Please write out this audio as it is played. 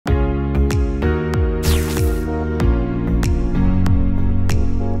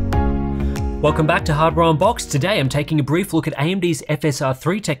Welcome back to Hardware Unboxed. Today I'm taking a brief look at AMD's FSR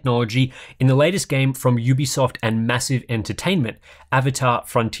 3 technology in the latest game from Ubisoft and Massive Entertainment, Avatar: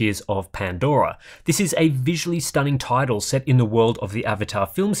 Frontiers of Pandora. This is a visually stunning title set in the world of the Avatar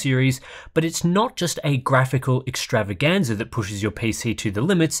film series, but it's not just a graphical extravaganza that pushes your PC to the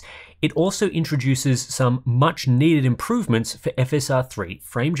limits, it also introduces some much needed improvements for FSR 3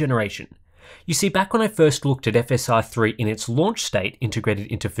 frame generation. You see, back when I first looked at FSR 3 in its launch state, integrated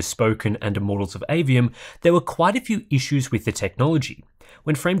into Forspoken and Immortals of Aveum, there were quite a few issues with the technology.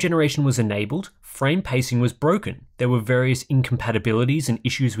 When frame generation was enabled, frame pacing was broken, there were various incompatibilities and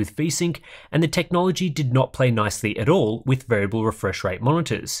issues with VSync, and the technology did not play nicely at all with variable refresh rate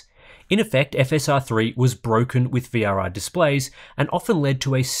monitors. In effect, FSR 3 was broken with VRR displays and often led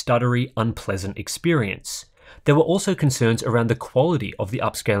to a stuttery, unpleasant experience. There were also concerns around the quality of the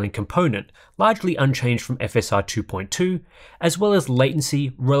upscaling component, largely unchanged from FSR 2.2, as well as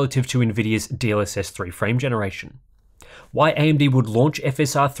latency relative to NVIDIA's DLSS 3 frame generation. Why AMD would launch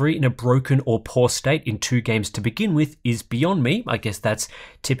FSR 3 in a broken or poor state in 2 games to begin with is beyond me. I guess that's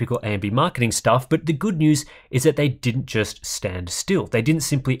typical AMD marketing stuff, but the good news is that they didn't just stand still. They didn't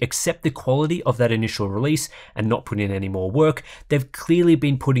simply accept the quality of that initial release and not put in any more work. They've clearly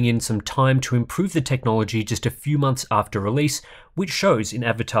been putting in some time to improve the technology just a few months after release, which shows in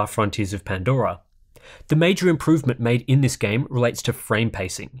Avatar: Frontiers of Pandora. The major improvement made in this game relates to frame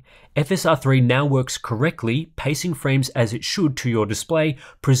pacing. FSR 3 now works correctly, pacing frames as it should to your display,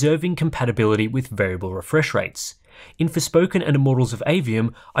 preserving compatibility with variable refresh rates. In Forspoken and Immortals of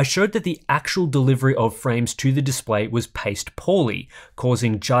Aveum, I showed that the actual delivery of frames to the display was paced poorly,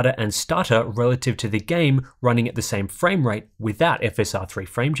 causing judder and stutter relative to the game running at the same frame rate without FSR 3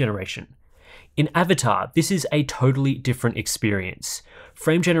 frame generation. In Avatar, this is a totally different experience.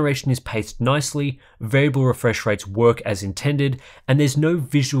 Frame generation is paced nicely, variable refresh rates work as intended, and there's no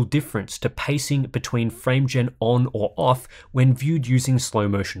visual difference to pacing between frame gen on or off when viewed using slow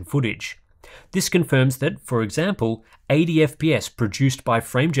motion footage. This confirms that, for example, 80 FPS produced by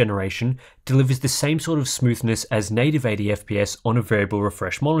frame generation delivers the same sort of smoothness as native 80 FPS on a variable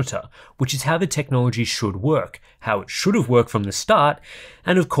refresh monitor, which is how the technology should work, how it should have worked from the start,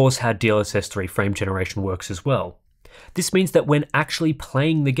 and of course how DLSS 3 frame generation works as well. This means that when actually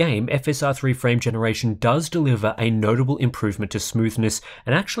playing the game, FSR 3 frame generation does deliver a notable improvement to smoothness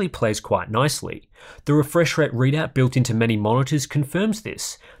and actually plays quite nicely. The refresh rate readout built into many monitors confirms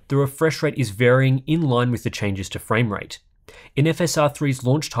this. The refresh rate is varying in line with the changes to frame rate. In FSR 3's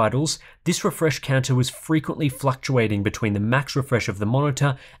launch titles, this refresh counter was frequently fluctuating between the max refresh of the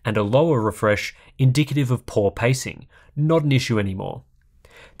monitor and a lower refresh, indicative of poor pacing. Not an issue anymore.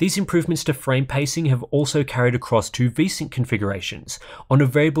 These improvements to frame pacing have also carried across to VSync configurations. On a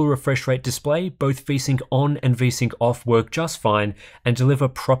variable refresh rate display, both VSync on and VSync off work just fine and deliver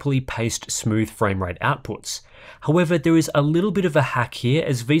properly paced, smooth frame rate outputs. However, there is a little bit of a hack here,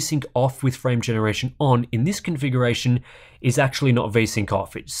 as VSync off with frame generation on in this configuration is actually not VSync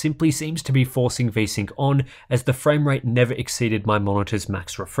off. It simply seems to be forcing VSync on, as the frame rate never exceeded my monitor's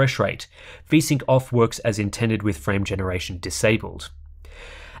max refresh rate. VSync off works as intended with frame generation disabled.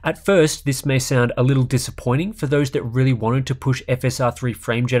 At first, this may sound a little disappointing for those that really wanted to push FSR 3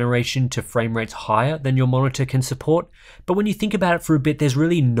 frame generation to frame rates higher than your monitor can support, but when you think about it for a bit, there's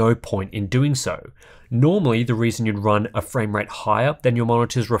really no point in doing so. Normally, the reason you'd run a frame rate higher than your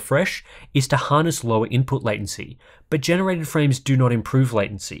monitor's refresh is to harness lower input latency, but generated frames do not improve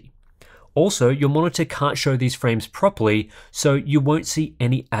latency. Also, your monitor can't show these frames properly, so you won't see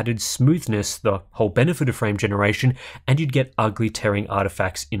any added smoothness, the whole benefit of frame generation, and you'd get ugly tearing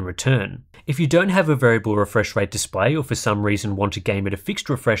artifacts in return. If you don't have a variable refresh rate display, or for some reason want to game at a fixed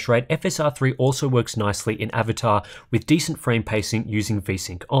refresh rate, FSR 3 also works nicely in Avatar with decent frame pacing using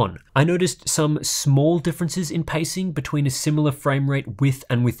VSync on. I noticed some small differences in pacing between a similar frame rate with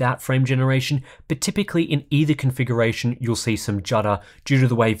and without frame generation, but typically in either configuration you'll see some judder due to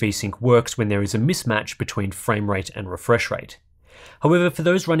the way VSync works when there is a mismatch between frame rate and refresh rate. However, for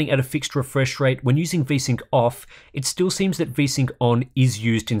those running at a fixed refresh rate, when using VSync off, it still seems that VSync on is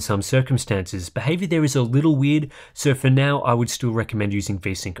used in some circumstances. Behavior there is a little weird, so for now I would still recommend using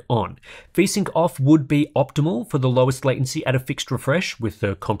VSync on. VSync off would be optimal for the lowest latency at a fixed refresh with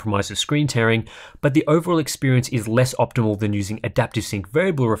the compromise of screen tearing, but the overall experience is less optimal than using adaptive sync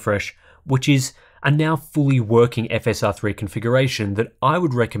variable refresh, which is a now fully working FSR 3 configuration that I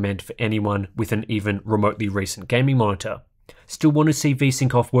would recommend for anyone with an even remotely recent gaming monitor. Still want to see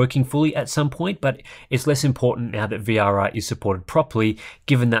VSync off working fully at some point, but it's less important now that VRR is supported properly,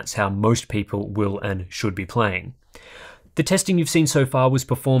 given that's how most people will and should be playing. The testing you've seen so far was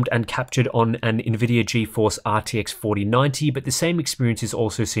performed and captured on an NVIDIA GeForce RTX 4090, but the same experience is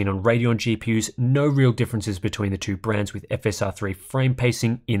also seen on Radeon GPUs. No real differences between the two brands with FSR 3 frame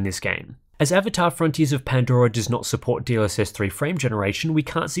pacing in this game. As Avatar Frontiers of Pandora does not support DLSS 3 frame generation, we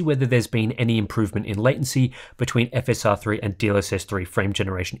can't see whether there's been any improvement in latency between FSR 3 and DLSS 3 frame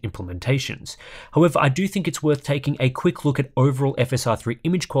generation implementations. However, I do think it's worth taking a quick look at overall FSR 3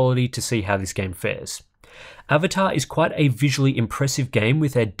 image quality to see how this game fares. Avatar is quite a visually impressive game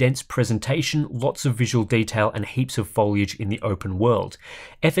with a dense presentation, lots of visual detail, and heaps of foliage in the open world.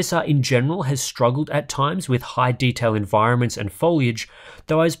 FSR in general has struggled at times with high detail environments and foliage,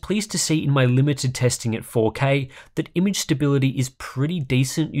 though I was pleased to see in my limited testing at 4K that image stability is pretty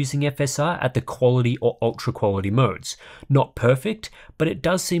decent using FSR at the quality or ultra quality modes. Not perfect, but it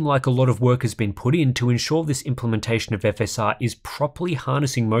does seem like a lot of work has been put in to ensure this implementation of FSR is properly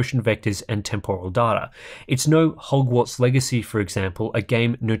harnessing motion vectors and temporal data. It's no Hogwarts Legacy, for example, a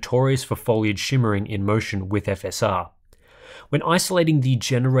game notorious for foliage shimmering in motion with FSR. When isolating the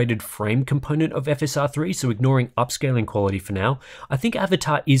generated frame component of FSR 3, so ignoring upscaling quality for now, I think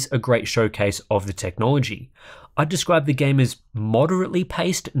Avatar is a great showcase of the technology. I'd describe the game as moderately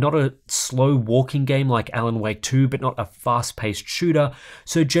paced, not a slow walking game like Alan Wake 2, but not a fast-paced shooter,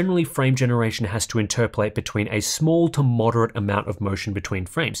 so generally frame generation has to interpolate between a small to moderate amount of motion between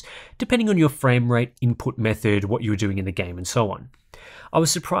frames, depending on your frame rate, input method, what you were doing in the game, and so on. I was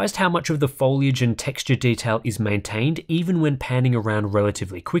surprised how much of the foliage and texture detail is maintained even when panning around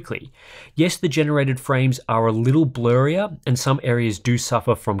relatively quickly. Yes, the generated frames are a little blurrier and some areas do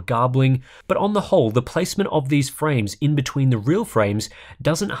suffer from garbling, but on the whole, the placement of these frames in between the real frames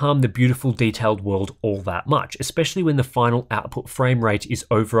doesn't harm the beautiful detailed world all that much, especially when the final output frame rate is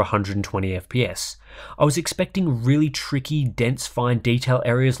over 120 FPS. I was expecting really tricky, dense, fine detail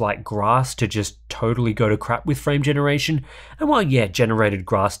areas like grass to just totally go to crap with frame generation, and while yeah, generated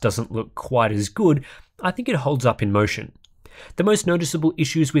grass doesn't look quite as good, I think it holds up in motion. The most noticeable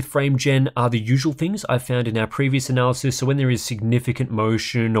issues with frame gen are the usual things I've found in our previous analysis, so when there is significant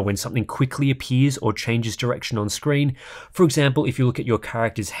motion or when something quickly appears or changes direction on screen. For example, if you look at your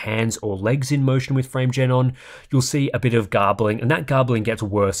character's hands or legs in motion with frame gen on, you'll see a bit of garbling, and that garbling gets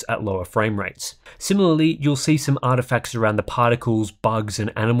worse at lower frame rates. Similarly, you'll see some artifacts around the particles, bugs,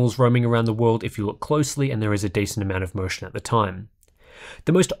 and animals roaming around the world if you look closely and there is a decent amount of motion at the time.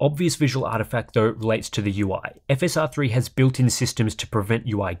 The most obvious visual artifact though relates to the UI. FSR 3 has built-in systems to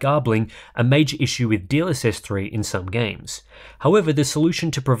prevent UI garbling, a major issue with DLSS 3 in some games. However, the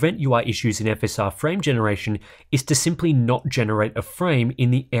solution to prevent UI issues in FSR frame generation is to simply not generate a frame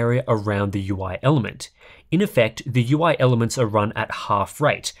in the area around the UI element. In effect, the UI elements are run at half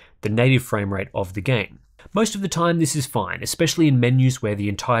rate, the native frame rate of the game. Most of the time this is fine, especially in menus where the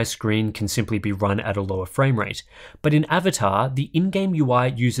entire screen can simply be run at a lower frame rate. But in Avatar, the in-game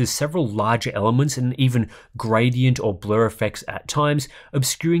UI uses several larger elements and even gradient or blur effects at times,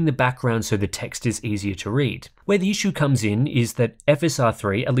 obscuring the background so the text is easier to read. Where the issue comes in is that FSR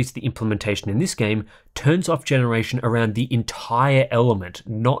 3, at least the implementation in this game, turns off generation around the entire element,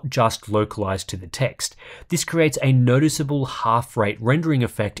 not just localized to the text. This creates a noticeable half-rate rendering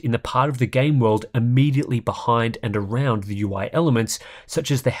effect in the part of the game world immediately behind and around the UI elements,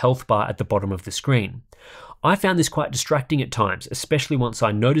 such as the health bar at the bottom of the screen. I found this quite distracting at times, especially once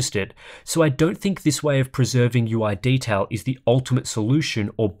I noticed it, so I don't think this way of preserving UI detail is the ultimate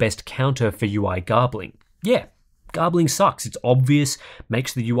solution or best counter for UI garbling. Yeah, garbling sucks, it's obvious,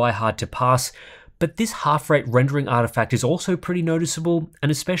 makes the UI hard to pass, but this half-rate rendering artifact is also pretty noticeable,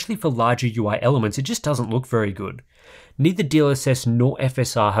 and especially for larger UI elements, it just doesn't look very good. Neither DLSS nor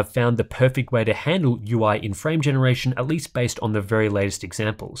FSR have found the perfect way to handle UI in frame generation, at least based on the very latest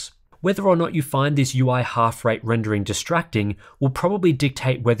examples. Whether or not you find this UI half-rate rendering distracting will probably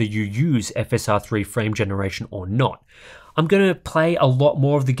dictate whether you use FSR 3 frame generation or not. I'm going to play a lot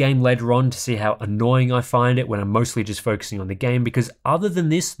more of the game later on to see how annoying I find it when I'm mostly just focusing on the game, because other than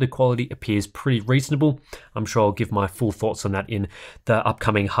this, the quality appears pretty reasonable. I'm sure I'll give my full thoughts on that in the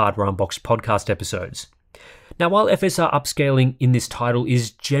upcoming Hardware Unboxed podcast episodes. Now, while FSR upscaling in this title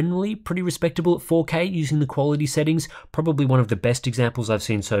is generally pretty respectable at 4K using the quality settings, probably one of the best examples I've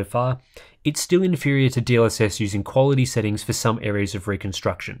seen so far, it's still inferior to DLSS using quality settings for some areas of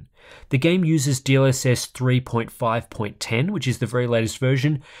reconstruction. The game uses DLSS 3.5.10, which is the very latest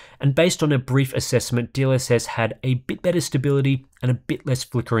version, and based on a brief assessment, DLSS had a bit better stability and a bit less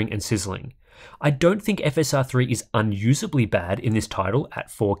flickering and sizzling. I don't think FSR 3 is unusably bad in this title at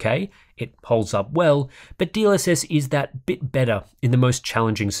 4K, it holds up well, but DLSS is that bit better in the most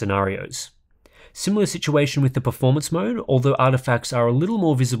challenging scenarios. Similar situation with the performance mode, although artifacts are a little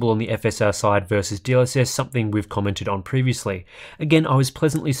more visible on the FSR side versus DLSS, something we've commented on previously. Again, I was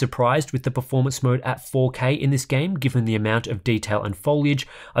pleasantly surprised with the performance mode at 4K in this game, given the amount of detail and foliage.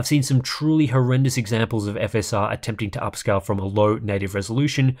 I've seen some truly horrendous examples of FSR attempting to upscale from a low native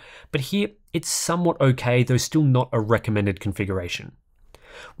resolution, but here it's somewhat okay, though still not a recommended configuration.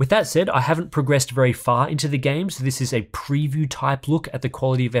 With that said, I haven't progressed very far into the game, so this is a preview type look at the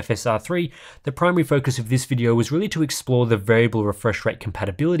quality of FSR 3. The primary focus of this video was really to explore the variable refresh rate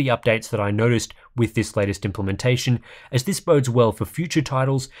compatibility updates that I noticed with this latest implementation, as this bodes well for future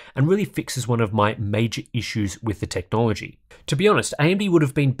titles and really fixes one of my major issues with the technology. To be honest, AMD would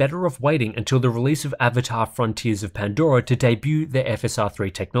have been better off waiting until the release of Avatar Frontiers of Pandora to debut their FSR 3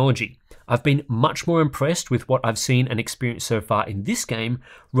 technology. I've been much more impressed with what I've seen and experienced so far in this game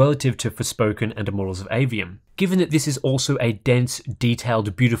relative to Forspoken and Immortals of Avium. Given that this is also a dense,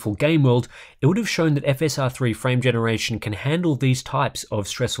 detailed, beautiful game world, it would have shown that FSR 3 frame generation can handle these types of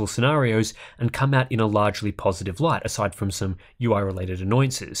stressful scenarios and come out in a largely positive light, aside from some UI-related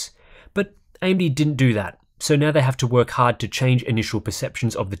annoyances. But AMD didn't do that. So now they have to work hard to change initial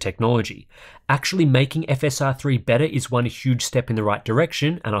perceptions of the technology. Actually making FSR 3 better is one huge step in the right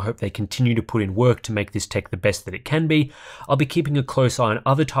direction, and I hope they continue to put in work to make this tech the best that it can be. I'll be keeping a close eye on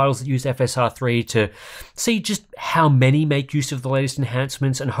other titles that use FSR 3 to see just how many make use of the latest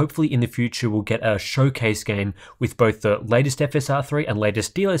enhancements, and hopefully in the future we'll get a showcase game with both the latest FSR 3 and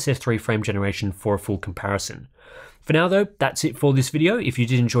latest DLSS 3 frame generation for a full comparison. For now though, that's it for this video. If you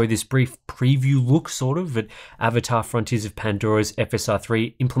did enjoy this brief preview look sort of at Avatar Frontiers of Pandora's FSR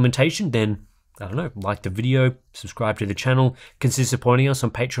 3 implementation, then I don't know, like the video, subscribe to the channel, consider supporting us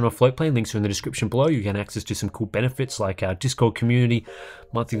on Patreon or Floatplane, links are in the description below. You get access to some cool benefits like our Discord community,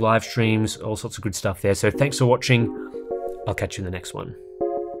 monthly live streams, all sorts of good stuff there. So thanks for watching, I'll catch you in the next one.